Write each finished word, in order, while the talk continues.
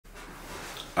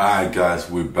Alright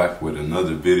guys, we're back with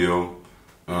another video.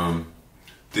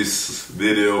 This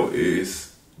video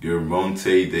is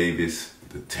Gervonta Davis,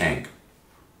 The Tank,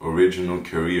 original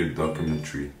career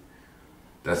documentary.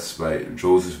 That's by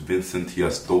Joseph Vincent. He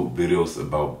has dope videos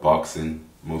about boxing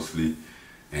mostly,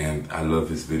 and I love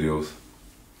his videos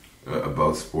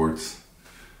about sports.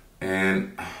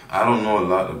 And I don't know a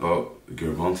lot about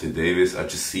Gervonta Davis. I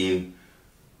just seen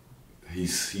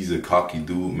he's a cocky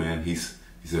dude, man. He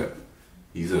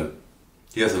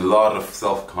has a lot of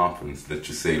self-confidence, let's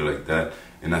just say it like that.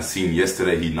 And I seen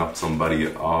yesterday he knocked somebody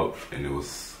out, and it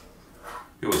was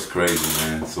crazy,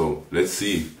 man. So let's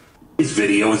see. This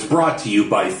video is brought to you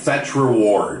by Fetch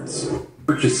Rewards.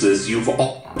 Purchases you've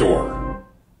outdoor.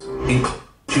 Include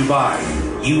you buy,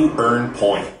 you earn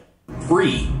point.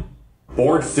 Free.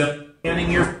 Board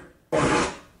filling your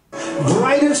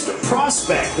brightest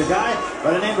prospect, the guy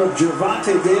by the name of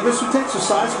Gervonta Davis, who takes a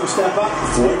sizable step up.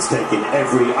 Floyd's taken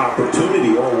every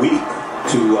opportunity all week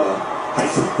to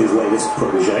hype his latest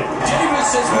protege.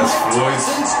 Davis is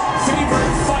Tyson's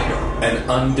favorite fighter. An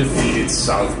undefeated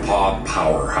southpaw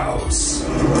powerhouse.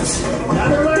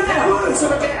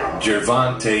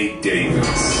 Gervonta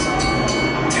Davis.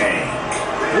 Tank.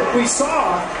 What we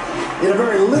saw in a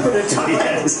very limited time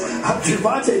of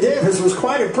Gervonta Davis was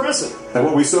quite impressive. And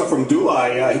what we saw from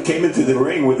Dulai, he came into the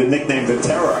ring with the nickname The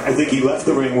Terror. I think he left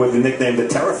the ring with the nickname The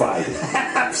Terrified.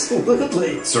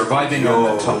 Absolutely. Surviving on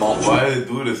the tumultuous. Why did they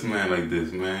do this man like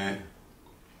this, man?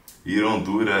 You don't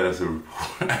do that as a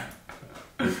reporter.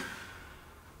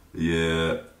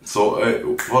 Yeah.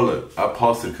 So, hold up. I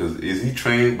paused it because is he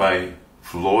trained by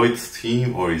Floyd's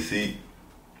team, or is he...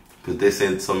 Because they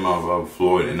said something about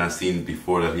Floyd, and I've seen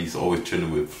before that he's always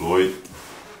training with Floyd.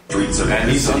 Streets of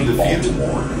he's undefeated.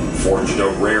 Baltimore forged a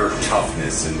rare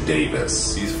toughness in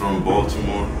Davis. He's from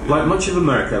Baltimore. Like much of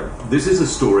America, this is a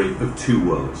story of two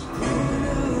worlds.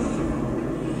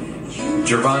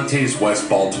 Gervonta's West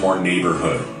Baltimore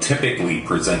neighborhood typically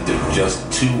presented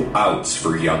just 2 outs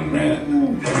for young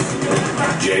men.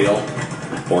 Jail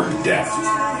or death.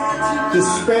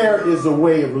 Despair is a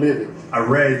way of living. I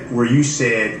read where you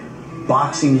said,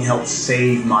 boxing helped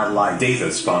save my life.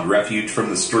 Davis found refuge from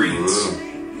the streets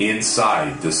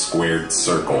inside the squared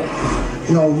circle.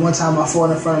 You know, one time I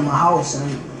fought in front of my house,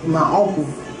 and my uncle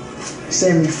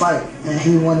saved me fight, and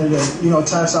he wanted to,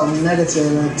 turn something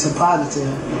negative into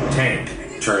positive. Tank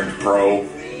turned pro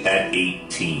at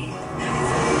 18.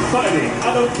 Fighting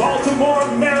out of Baltimore,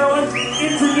 Maryland,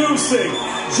 introducing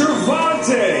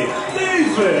Gervonta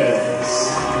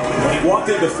Davis. When he walked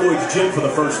into Floyd's gym for the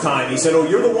first time, he said, "Oh,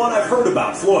 you're the one I've heard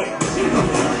about, Floyd."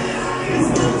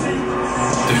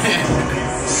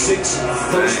 6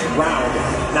 first-round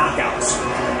knockouts.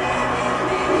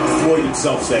 Floyd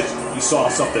himself said he saw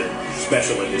something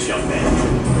special in this young man.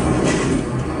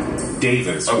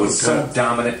 Davis was so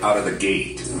dominant out of the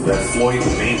gate that Floyd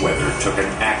Mayweather took an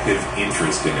active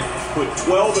interest in it. Put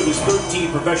 12 of his 13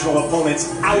 professional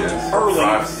opponents out early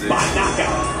by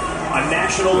knockout. A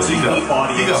national TV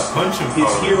audience.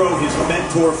 His hero, his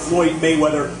mentor, Floyd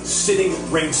Mayweather, sitting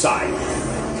ringside.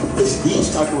 It's these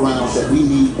type of rounds that we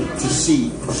need to see.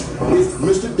 If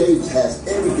Mr. Davis has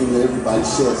everything that everybody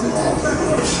says he has.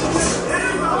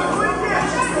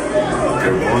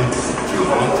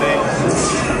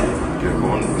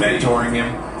 Mentoring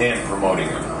him and promoting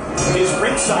him. His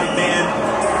ringside man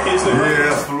is the...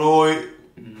 Yeah, Floyd,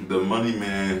 the money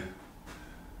man.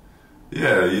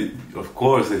 Yeah, of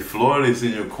course, if Floyd is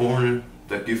in your corner,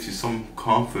 that gives you some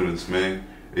confidence, man.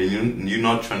 And you're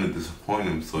not trying to disappoint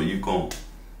him, so you're going to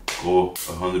go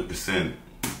 100%.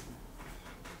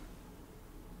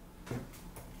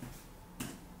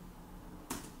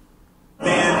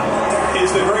 Man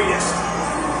is the greatest.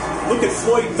 Look at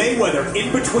Floyd Mayweather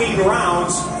in between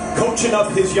rounds, coaching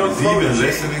up his young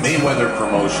protege. Mayweather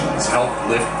Promotions helped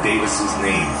lift Davis's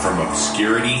name from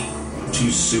obscurity to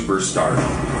superstardom.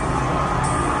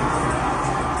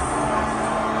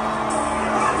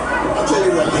 I'll tell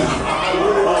you what,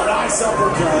 Oh, nice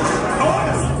uppercut.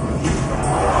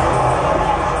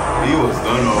 He was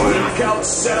done already. Knockout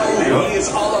settle. He is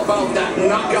all about that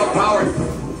knockout power.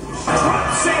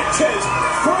 Sanchez,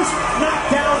 first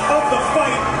knockdown of the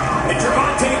fight, and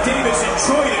Gervonta Davis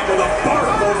enjoyed it with a bark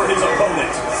over his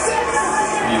opponent.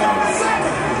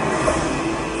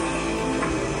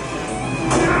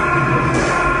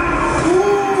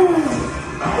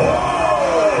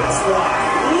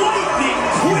 Lightning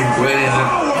quick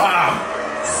power.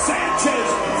 Sanchez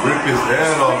Rip his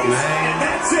head off, man. And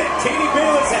that's it. Katie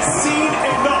Bayless has seen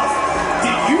enough.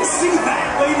 Did you see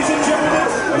that, ladies and gentlemen?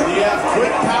 When you have quick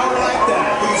power like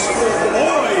that,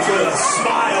 Boys with a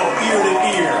smile ear to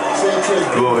ear.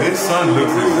 Bro, his son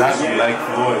looks exactly like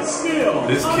Floyd.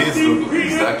 His kids look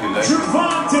exactly like him.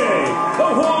 Gervonta, the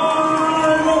Juan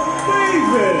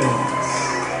Davis.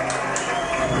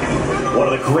 One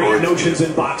of the great notions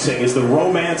in boxing is the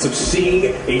romance of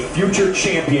seeing a future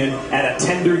champion at a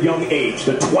tender young age.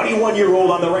 The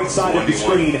 21-year-old on the right side of the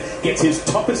screen gets his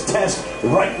toughest test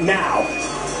right now.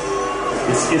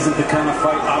 This isn't the kind of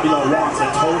fight Avila wants,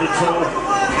 a toe-to-toe,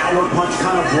 power punch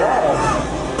kind of brawl.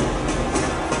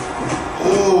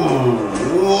 Oh,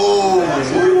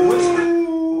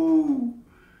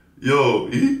 yo,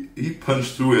 he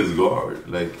punched through his guard,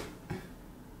 like,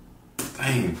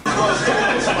 dang.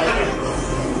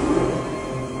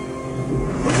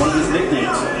 One of his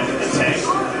nicknames, Tank.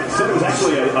 Said it was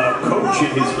actually a coach in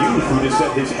his youth who just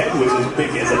said his head was as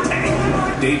big as a tank.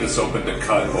 Davis opened a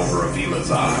cut over Avila's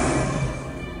eye.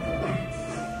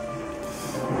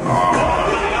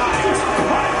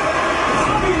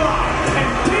 And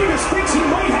Davis thinks he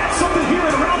might have something here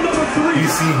in round number 3. He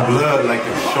seen blood like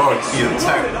a shark. He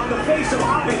attacked. On the face of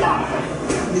Avila.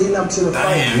 Leading up to the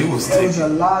fight, Damn, he was it was a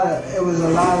lot of.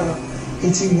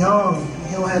 He's too young.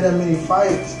 He don't have that many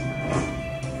fights.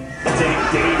 That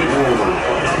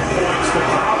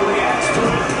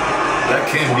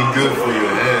can't be good for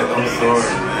your head. I'm sorry,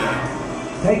 man.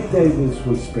 Tank Davis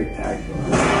was spectacular.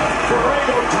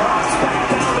 Borrego drops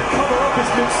back down to cover up his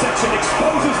midsection,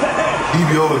 exposes the head. He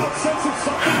be always. Sense of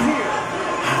something here.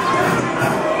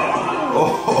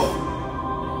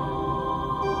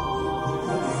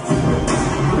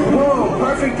 Whoa,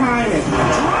 perfect timing.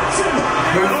 Drops him.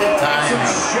 Perfect timing.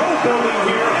 Show building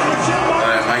here.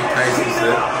 Mike Tyson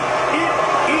said. It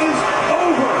is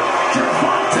over.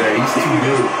 Gervonta. Yeah, he's too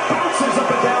good. Bounces up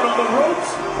and down on the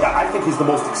ropes. I think he's the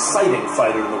most exciting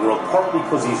fighter in the world, partly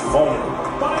because he's vulnerable.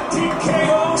 By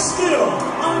TKO still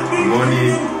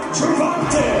Money. undefeated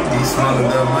Gervonta. He's smelling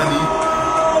that money.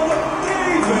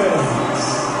 Davis.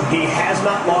 He has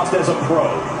not lost as a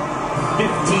pro.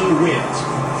 15 wins.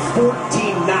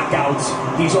 14 knockouts.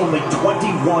 He's only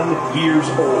 21 years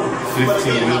old.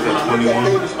 15 wins at 21.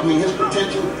 Davis, I mean, his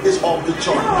potential is off the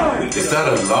chart. Is that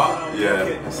a lot? Yeah,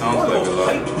 it sounds One like of a the lot.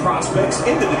 hyped prospects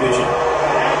in the division.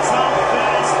 That's how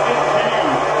fast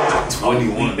it can.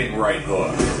 21. Leaping right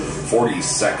hook. 40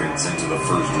 seconds into the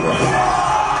first round.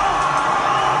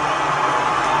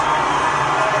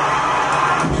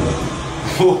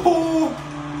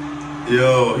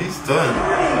 Yo, he's done.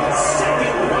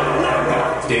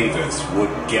 Davis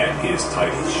would get his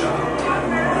title shot.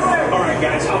 All right,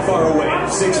 guys, how far away?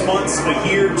 6 months, a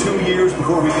year, 2 years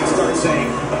before we can start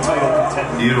saying a title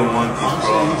contender? You don't want these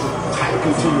problems. I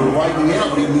continue right now,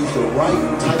 but he needs the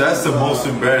right type. That's the most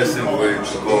embarrassing way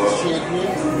to go up. Champion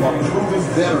or proven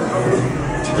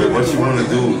veteran. What you want to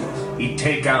do? He'd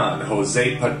take on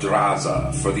Jose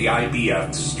Pedraza for the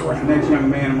IBF strap. The next young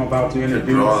man I'm about to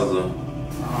introduce, Pedraza.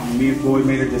 me and Floyd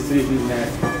made a decision that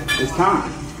it's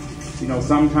time. You know,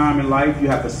 sometime in life you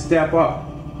have to step up.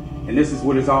 And this is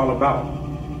what it's all about.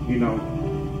 You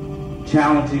know,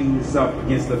 challenging yourself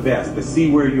against the best, to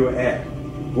see where you're at.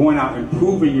 Going out and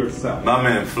proving yourself. My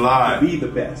man Fly. To be the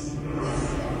best.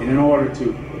 And in order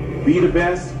to be the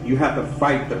best, you have to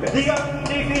fight the best. The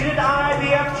undefeated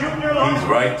IBF Junior He's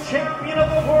right. Champion of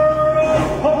the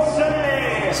world,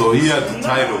 Jose. So he had the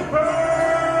title.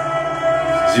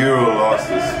 0 losses.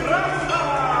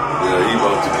 Yeah, he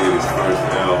about to get his first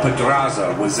L. Pedraza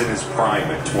was in his prime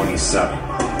at 27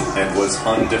 and was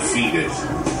undefeated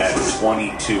at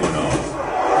 22-0.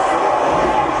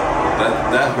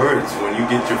 That hurts when you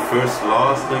get your first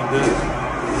loss like this.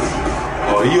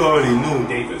 Oh, he already knew.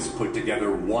 Davis put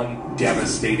together one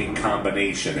devastating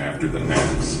combination after the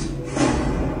next.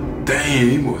 Damn,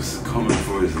 he was coming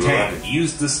for his Tank life.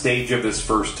 used the stage of his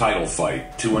first title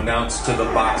fight to announce to the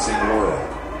boxing world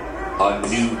a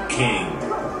new king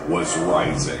was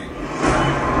rising.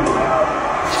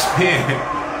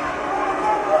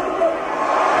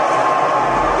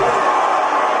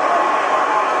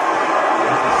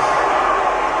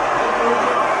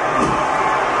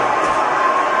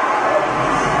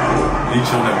 He's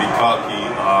trying to be cocky.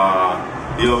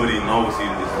 He already knows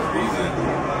this is reason.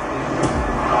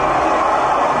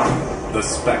 The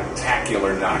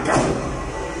spectacular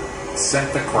knockout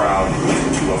sent the crowd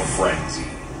into a frenzy.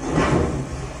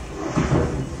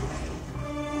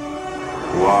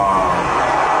 Wow.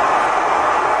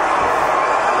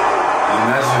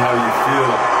 Imagine how you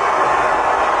feel.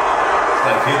 It's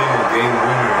like hitting a game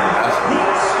winner in basketball.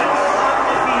 He's still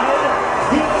undefeated.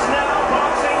 He's now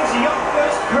boxing's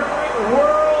youngest current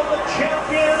world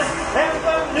champion and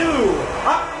the new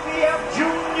IBF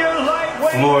Junior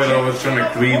Lightweight Floyd always trying to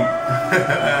clean.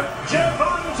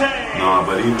 Gervonta. Nah,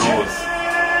 but he knows.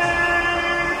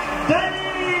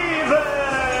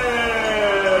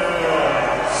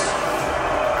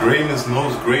 Greatness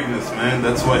knows greatness, man.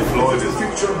 That's why Floyd is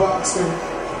future boxing.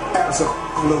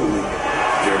 Absolutely.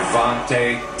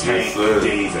 Gervonta Tank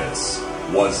Davis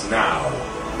was now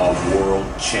a world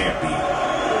champion.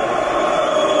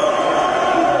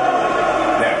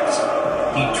 Next,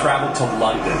 he traveled to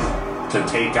London to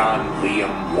take on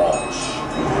Liam Walsh.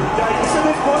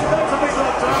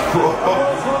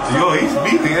 Yo, he's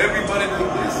beating everybody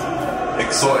like this.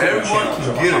 So everyone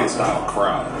can get it. Hostile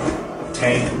crowd.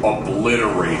 Tank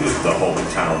obliterated the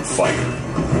hometown fighter.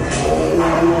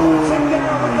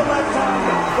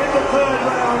 In the third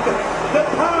round, the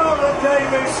power of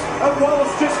Davis, and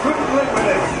Walsh just couldn't live with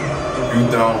it. You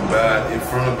down bad in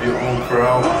front of your own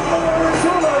crowd.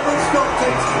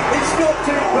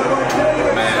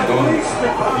 Man,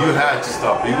 you had to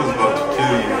stop. He was about to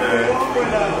kill you, man.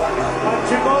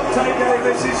 Gervonta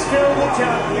Davis is still the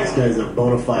champion. This guy's a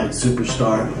bona fide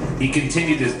superstar. He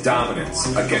continued his dominance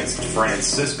against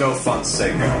Francisco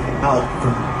Fonseca. Alec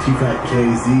from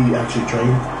T-Fat-KZ actually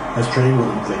has trained with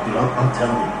him. He's like, dude, I'm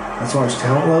telling you, as far as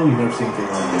talent level, you've never seen anything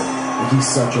like it. Like, he's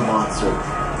such a monster.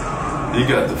 He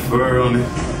got the fur on it.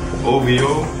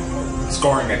 OVO.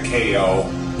 Scoring a KO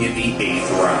in the 8th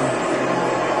round.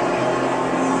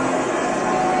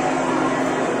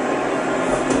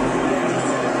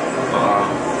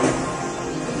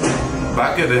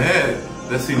 Back of the head.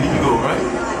 That's illegal, right?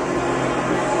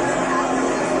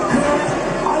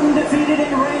 Undefeated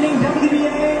and reigning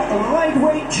WBA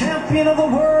lightweight champion of the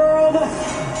world,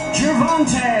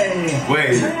 Gervonta.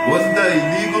 Wait, wasn't that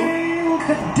illegal?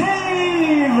 Davis.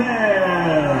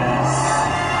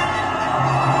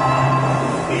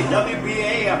 The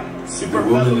WBA Super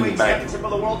Featherweight Championship of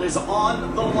the World is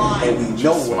on the line. And we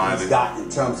know what he's got in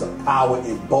terms of power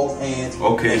in both hands.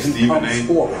 Okay, and he Stephen comes A.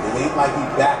 forward. It ain't like he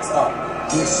backs up.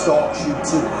 He stalks you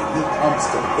too, and he comes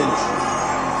to finish you.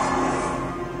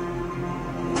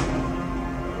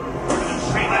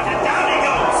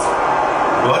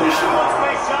 Body shot.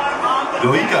 Yo,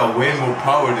 he got way more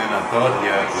power than I thought he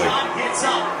had. Shot hits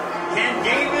up. Can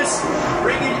Davis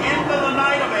bring it into the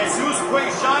night of Jesus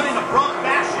Quayshawn in a prompt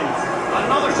fashion?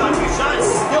 Another shot. Quayshawn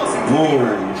still seems to be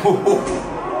hurt.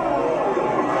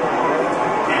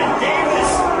 And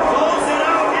Davis close it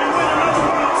out and win another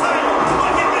world title.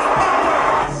 Look at this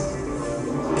power.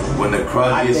 When the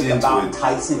crowd gets into I think about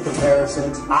Tyson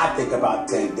comparisons. I think about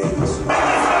Tank Davis.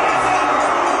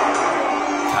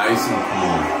 Tyson, come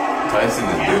on. Tyson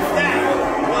is different,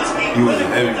 man. He was a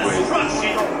heavyweight.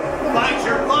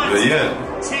 But yeah,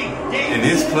 in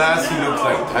his class, he looks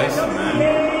like Tyson, man.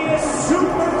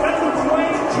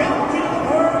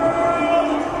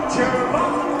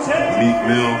 Meek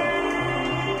Mill.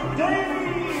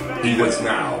 He was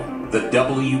now the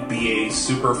WBA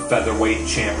Super Featherweight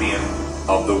Champion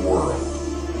of the world.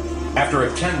 After a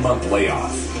 10-month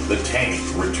layoff, the Tank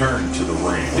returned to the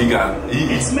ring. He got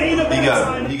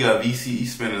VC. He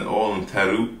spent it all on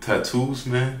tattoos,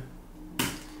 man.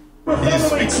 He used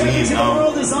to be clean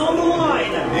now.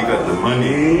 He got the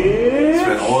money.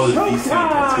 Spent all his VC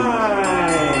on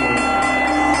tattoos.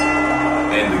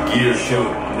 And the gear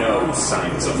showed no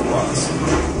signs of rust.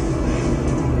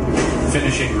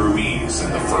 Finishing Ruiz in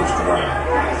the 1st round.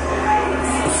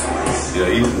 Yeah,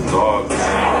 he's the dog,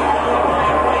 man.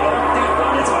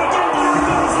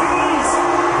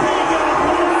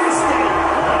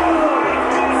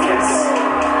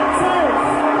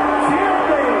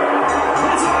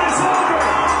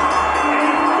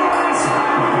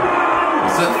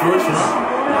 First round.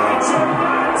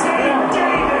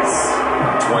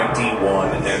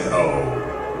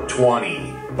 21-0.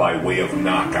 20 by way of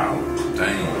knockout.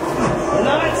 Dang.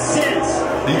 Not since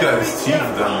he got his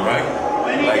teeth done, right?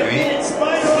 Like me. As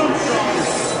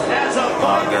a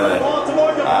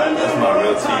that's my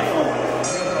real teeth.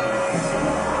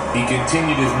 He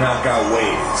continued his knockout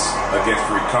ways against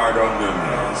Ricardo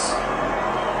Nunez.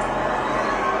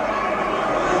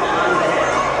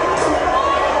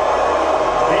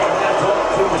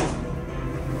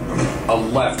 A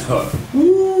left hook.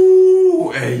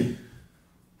 Ooh, hey.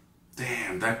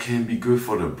 Damn, that can't be good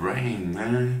for the brain,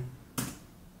 man.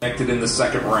 Connected in the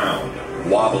 2nd round,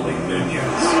 wobbling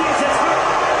Nunez.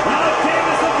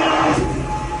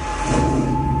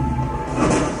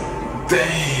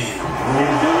 Damn,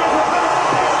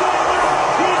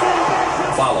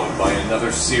 followed by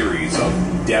another series of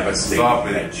devastating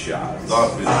headshots.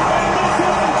 Stop it.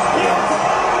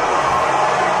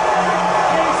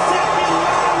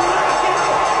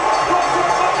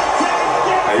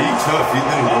 He tough. He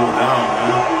didn't go down,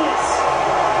 man.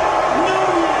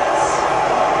 Nunez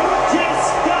just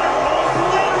got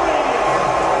obliterated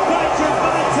by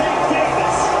Gervonta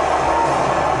Davis.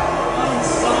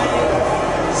 One-sided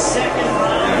 2nd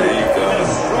round. There you go.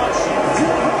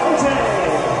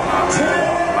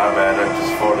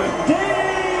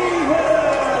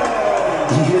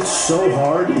 so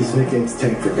hard, he's making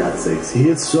Tank for God's sakes. He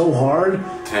hits so hard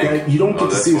that you don't get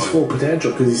to see his full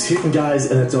potential because he's hitting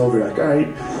guys and it's over. Like, all right,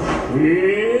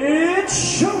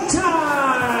 it's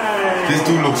showtime! This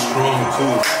dude looks strong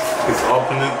too. His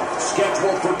opponent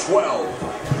scheduled for 12.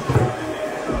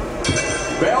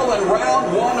 Bell and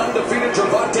round one, undefeated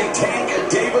Gervonta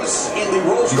Tank Davis in the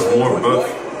rose gold with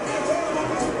white.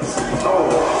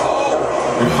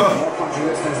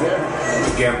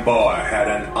 Gamboa had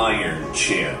an iron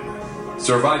chin.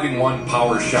 Surviving one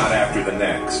power shot after the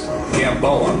next,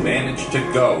 Gamboa managed to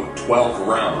go 12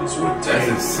 rounds with Tank. That's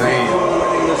insane. He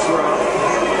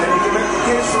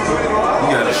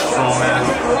got a strong ass.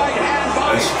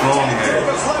 A strong head.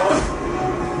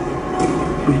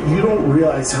 But you don't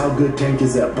realize how good Tank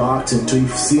is at boxing until you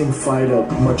see him fight a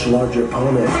much larger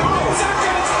opponent.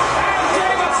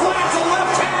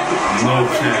 No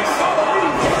chance.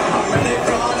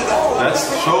 That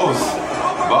shows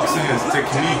boxing is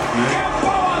technique, man.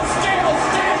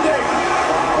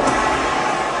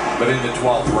 But in the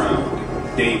 12th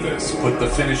round, Davis put the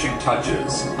finishing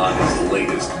touches on his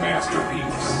latest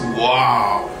masterpiece.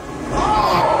 Wow.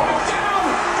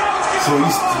 So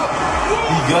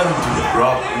he got him to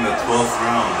drop in the 12th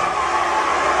round.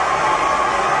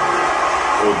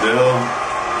 Odell.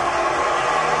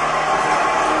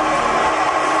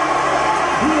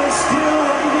 He is still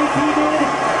undefeated.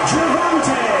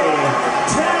 Gervonta.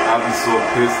 I'll be so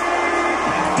pissed.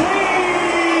 Davis.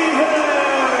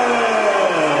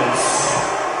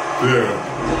 Yeah.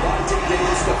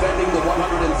 Davis defending the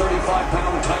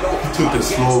 135-pound title. He took a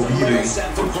slow beating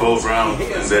for 12 rounds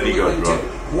and then he got dropped.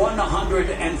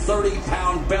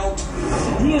 130-pound belt.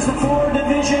 He is the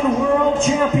 4-division world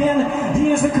champion.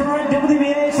 He is the current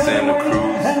WBA featherweight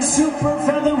and super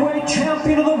featherweight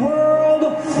champion of the world,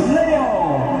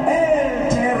 Leo El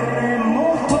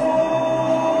Terremoto.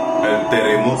 El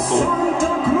Terremoto.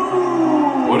 Santa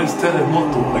Cruz. What is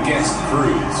Terremoto? Against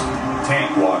Cruz,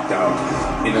 Tank walked out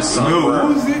in a sunburn.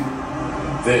 Who is he?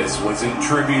 This was in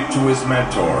tribute to his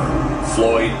mentor,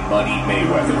 Floyd Money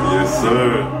Mayweather. Yes,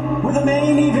 sir. With the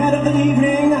main event of the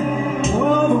evening,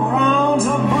 12 rounds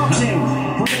of boxing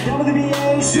for the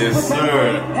WBA Super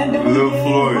Featherweight and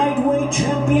WBA Lightweight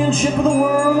Championship of the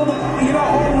World. You know,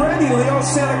 already Leo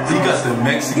Santa Cruz. He got the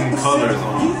Mexican colors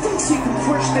on. He thinks he can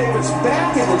push Davis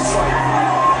back in this fight.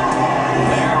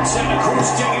 There, Santa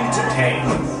Cruz taking to Tank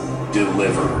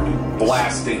delivered,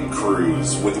 blasting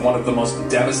Cruz with one of the most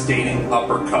devastating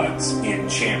uppercuts in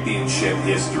championship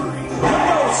history.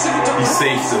 He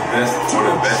saves the best for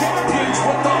the best. Champions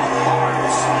with the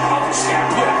hearts of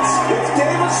champions. If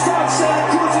Davis stops Santa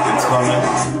Cruz, It's coming.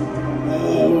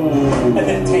 Oh. And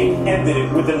then Tank ended it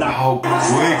with the knockout. How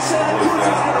quick was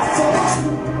that?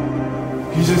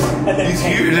 He just, And then he's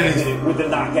Tank here and ended he's, it with the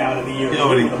knockout of the year. He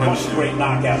already With a bunch punched of him. great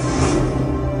knockouts.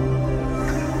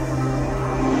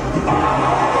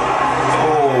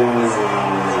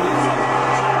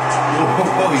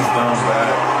 Oh, he's down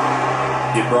bad.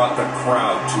 It brought the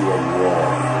crowd to a roar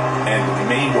and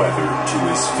Mayweather to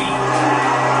his feet.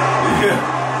 Yeah.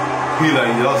 He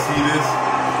like, y'all see this?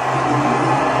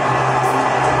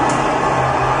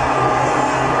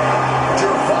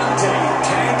 Gervonta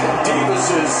Tank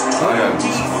Davis's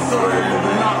 23rd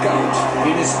knockout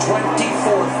in his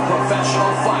 24th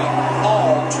professional fight.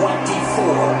 All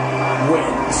 24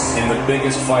 wins. In the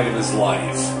biggest fight of his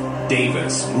life,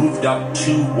 Davis moved up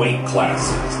 2 weight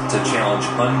classes to challenge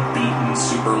unbeaten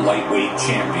super lightweight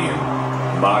champion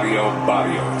Mario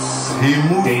Barrios.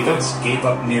 Davis gave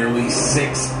up nearly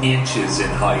 6 inches in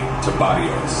height to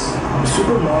Barrios.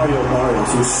 Super Mario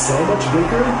Barrios was so much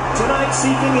bigger. Tonight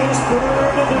seeking his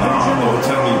 3rd division. Don't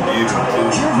tell me beat him too.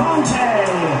 Gervonta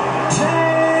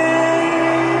Tank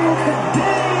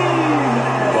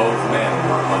Davis. Both men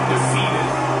were undefeated.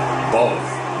 Both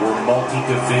were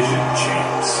multi-division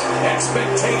champs.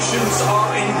 Expectations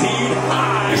are indeed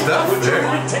high. Is that with fair?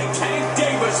 Gervonta Tank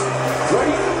Davis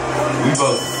ready? We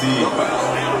about to see. Bell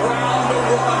and round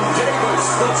one. Davis,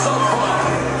 the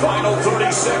Southpaw. Final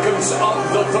 30 seconds of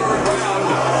the 3rd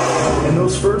round. In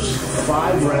those first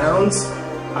 5 rounds,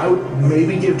 I would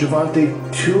maybe give Gervonta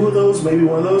 2 of those, maybe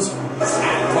 1 of those.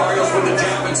 And Barrios with the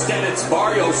jab. Instead, it's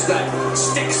Barrios that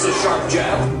sticks the sharp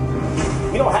jab.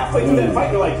 You know, halfway through that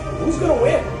fight, you're like, who's going to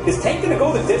win? Is Tank going to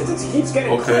go the distance? He keeps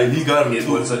getting Okay, he got him It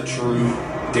too. was a true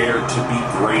dare to be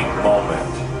great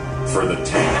moment for the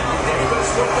Tank. Davis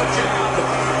with the jab.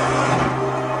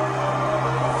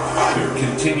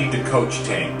 Continued to coach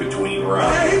Tank between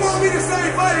rounds. Hey, he won't be the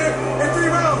same fighter in 3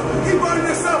 rounds. He burning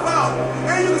himself out.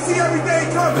 And you can see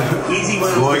everything coming. Easy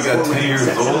win. Floyd got 10 years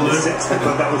older. I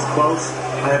thought that was close.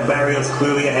 I have Barrios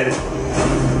clearly ahead of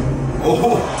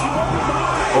Oh.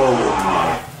 Oh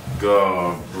my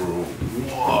god, bro.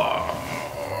 Wow.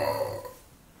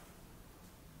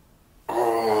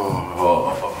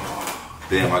 Oh.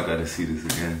 Damn, I gotta see this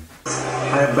again.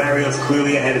 I have barriers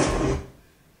clearly ahead of me.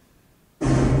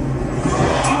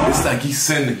 It's like he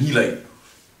like,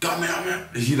 got me out, man.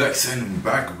 He like sending him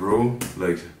back, bro.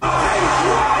 Like, he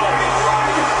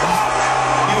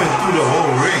went through the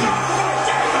whole ring.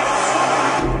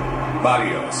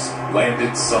 Barrios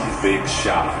landed some big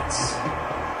shots.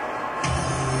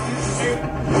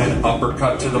 An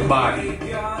uppercut to the body.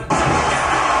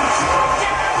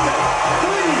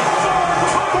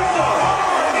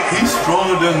 He's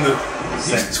stronger than the.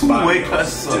 He's 2 weight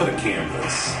classes to the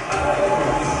canvas.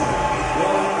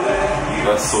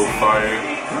 That's so fire.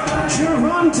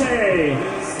 Gervonta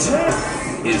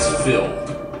is filled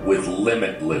with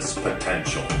limitless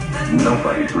potential.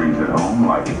 Nobody brings it home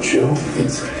like Joe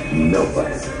Vincent.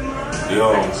 Nobody.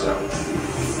 Yo,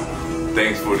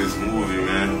 thanks for this movie,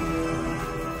 man.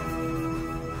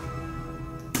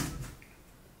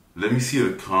 Let me see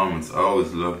the comments. I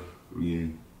always love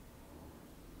reading.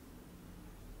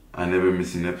 I never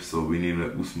miss an episode. We need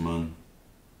like Usman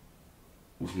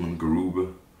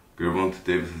Garuba. Gervonta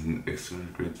Davis is an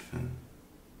excellent, great fan.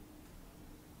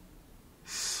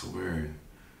 Swear.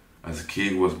 As a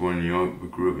kid, was born in New York,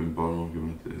 but grew up in Baltimore.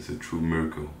 Gervonta is a true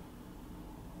miracle.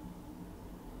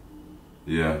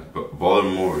 Yeah, but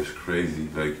Baltimore is crazy.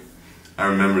 Like, I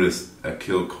remember this A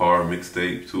Kill Car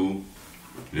mixtape too.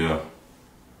 Yeah,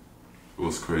 it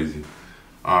was crazy.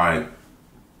 Alright,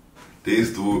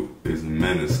 this dude is a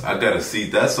menace. I gotta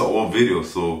see, that's an old video,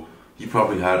 so he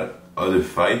probably had other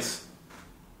fights.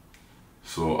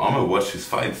 So I'm gonna watch his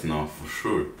fights now for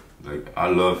sure. Like, I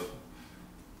love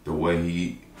the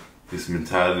way his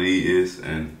mentality is,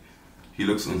 and he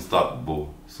looks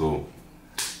unstoppable. So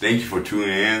thank you for tuning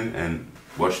in and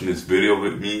watching this video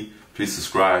with me. Please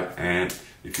subscribe, and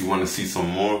if you want to see some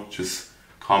more, just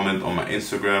comment on my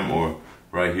Instagram or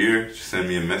right here. Just send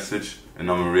me a message and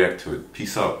I'm gonna react to it.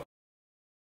 Peace out.